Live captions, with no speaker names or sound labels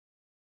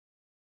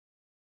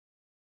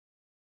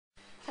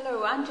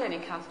Hello, I'm Jenny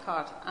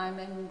Cathcart. I'm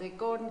in the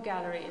Gordon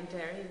Gallery in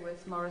Derry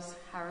with Maurice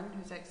Harron,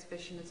 whose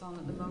exhibition is on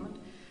at the moment.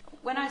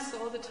 When I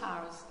saw the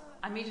towers,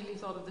 I immediately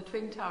thought of the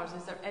Twin Towers.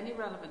 Is there any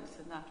relevance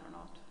in that or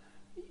not?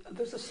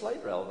 There's a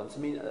slight relevance. I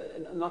mean,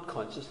 not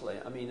consciously.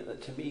 I mean,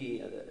 to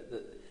me,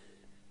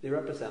 they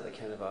represent a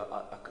kind of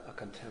a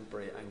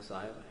contemporary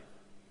anxiety.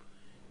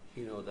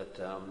 You know, that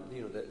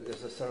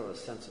there's a sort of a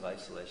sense of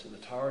isolation. The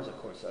towers, of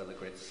course, are the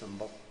great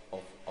symbol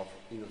of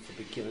it's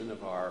the beginning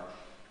of our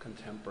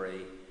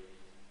contemporary,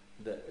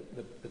 the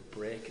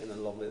break in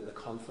the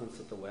confidence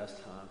that the West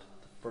had,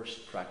 the first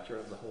fracture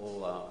of the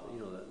whole,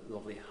 the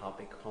lovely,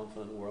 happy,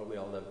 confident world we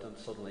all lived in.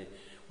 Suddenly,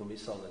 when we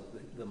saw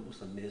the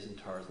most amazing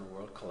towers in the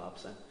world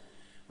collapsing,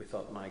 we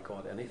thought, my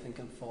God, anything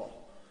can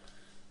fall.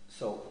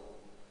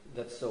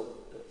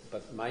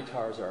 But my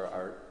towers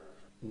are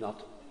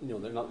not,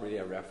 they're not really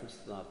a reference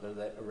to that.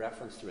 They're a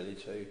reference really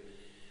to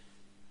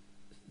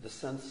the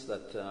sense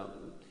that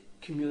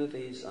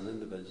communities and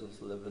individuals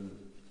live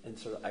in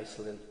sort of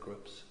isolated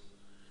groups.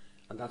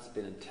 And that's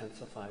been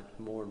intensified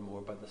more and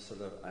more by the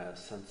sort of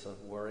sense of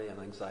worry and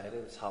anxiety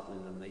that's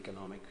happening in the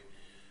economic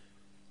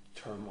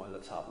turmoil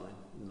that's happening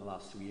in the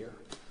last year.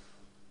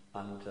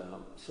 And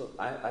so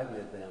I've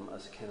made them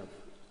as kind of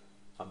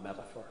a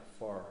metaphor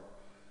for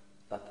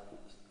that,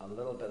 a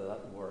little bit of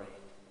that worry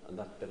and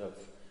that bit of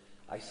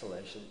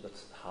isolation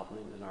that's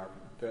happening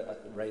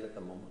right at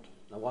the moment.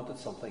 I wanted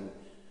something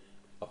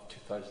of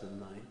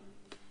 2009.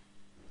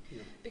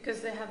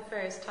 Because they have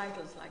various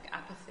titles like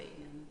apathy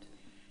and.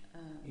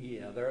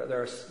 Yeah,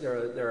 they're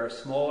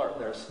smaller. All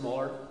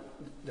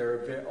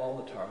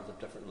the towers have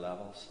different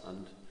levels,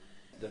 and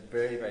the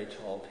very, very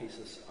tall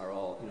pieces are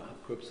all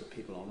have groups of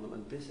people on them,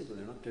 and basically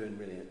they're not doing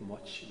really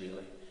much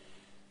really.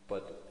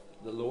 But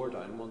the lower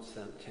down ones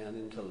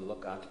tending to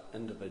look at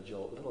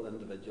little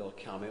individual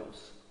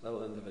cameos,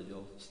 little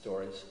individual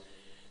stories.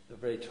 The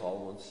very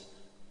tall ones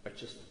are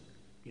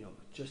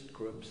just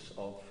groups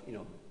of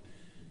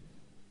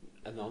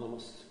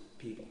anonymous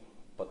people.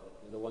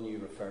 But the one you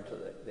refer to,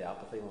 the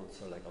apathy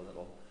ones, are like a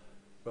little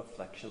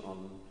reflection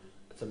on.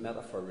 It's a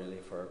metaphor really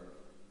for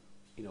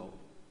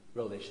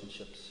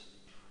relationships.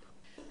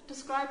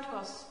 Describe to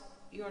us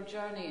your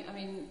journey. I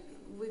mean,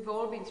 we've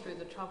all been through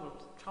the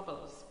troubles,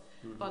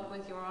 mm-hmm. But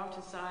with your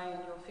artist's eye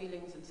and your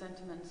feelings and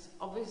sentiments,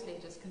 obviously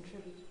it has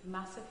contributed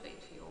massively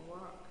to your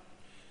work.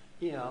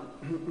 Yeah,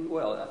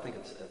 well, I think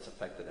it's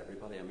affected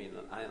everybody. I mean,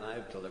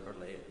 I've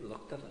deliberately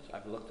looked at it.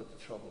 I've looked at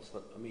the troubles,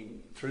 but I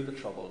mean, through the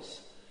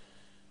troubles,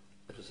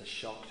 it was a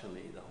shock to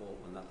me,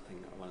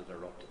 when it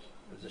erupted.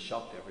 It was a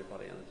shock to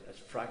everybody, and it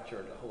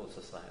fractured the whole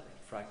society,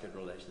 fractured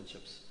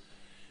relationships,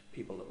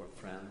 people that were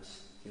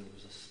friends. There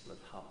was a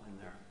split happening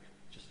there,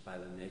 just by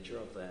the nature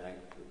of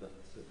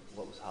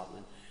what was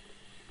happening.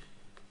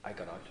 I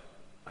got out.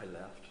 I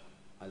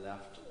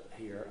left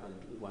here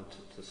and went to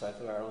the south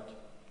of Ireland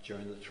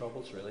during the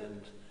troubles, really,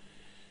 and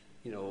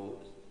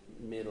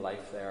made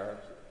life there,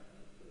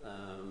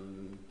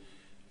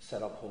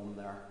 set up home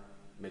there,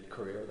 made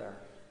career there.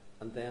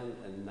 And then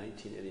in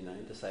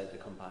 1989 decided to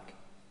come back.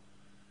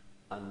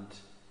 And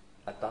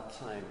at that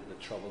time the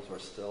troubles were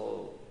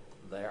still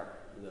there.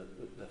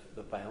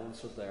 The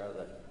violence was there,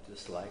 the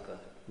dislike,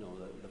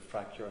 the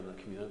fracture in the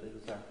community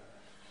was there.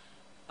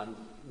 And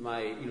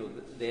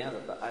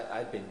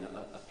I'd been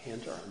a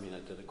painter. I mean,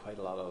 I did quite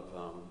a lot of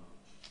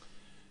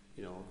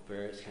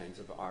various kinds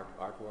of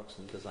artworks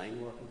and design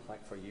work, in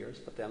fact, for years.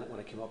 But then when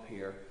I came up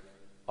here,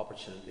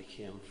 opportunity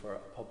came for a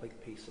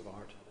public piece of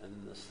art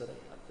in the city,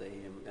 at the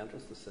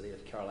entrance of the city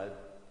at Carlisle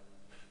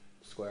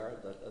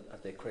Square,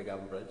 at the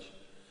Craigavon Bridge.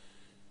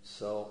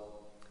 So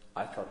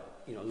I thought,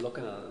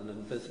 looking at it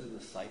and visiting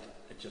the site,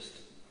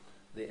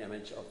 the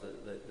image of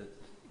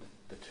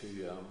the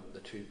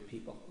two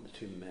people, the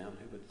two men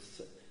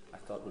I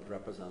thought would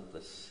represent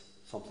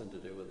something to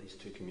do with these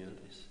two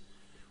communities.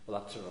 Well,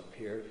 that sort of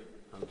appeared,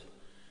 and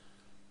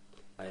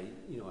I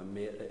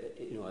made,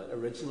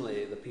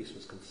 originally the piece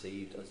was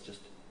conceived as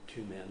just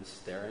two men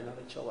staring at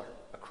each other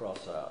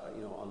across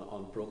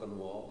on broken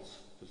walls.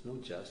 There's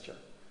no gesture.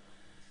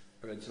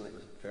 Originally it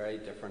was a very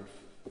different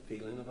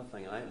feeling of a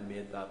thing, and I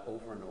made that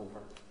over and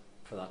over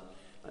for that,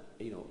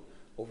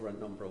 over a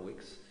number of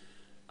weeks.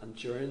 And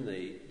during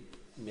the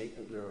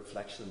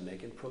reflection and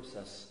making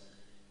process,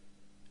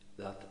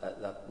 that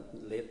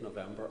late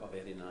November of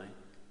 '89,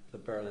 the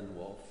Berlin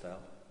Wall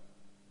fell.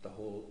 The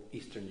whole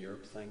Eastern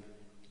Europe thing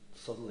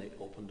suddenly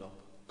opened up.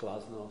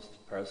 Glasnost,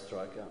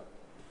 Perestroika,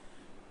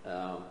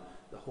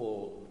 the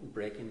whole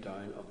breaking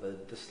down of the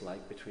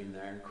dislike between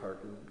the Iron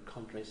Curtain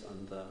countries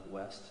and the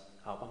West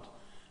happened.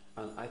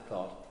 And I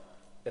thought,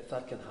 if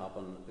that can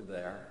happen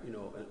there,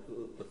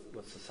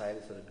 with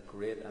societies that have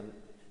great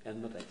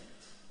enmity,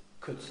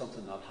 could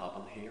something not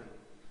happen here?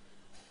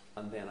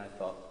 And then I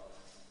thought,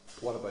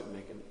 what about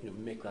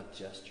make that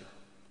gesture?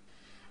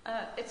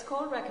 It's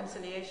called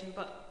reconciliation,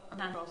 but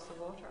across the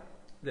water.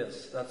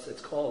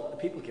 It's called,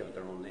 people give it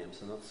their own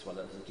names, and that's what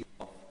it is.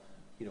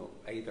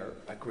 Either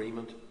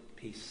agreement,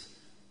 peace,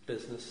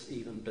 business,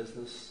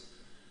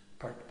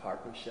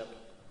 partnership,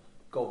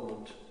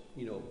 government,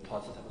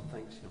 positive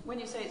things. When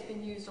you say it's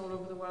been used all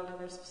over the world, are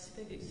there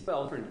specifics?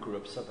 Well, different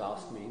groups have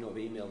asked me, have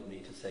emailed me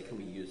to say, can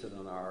we use it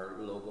on our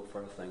logo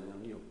for a thing?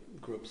 And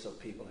groups of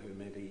people who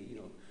maybe,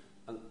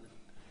 and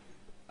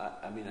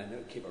I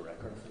don't keep a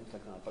record of things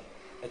like that, but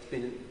it's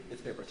been in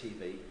paper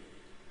TV,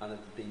 and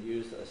it's been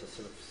used as a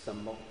sort of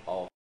symbol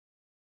of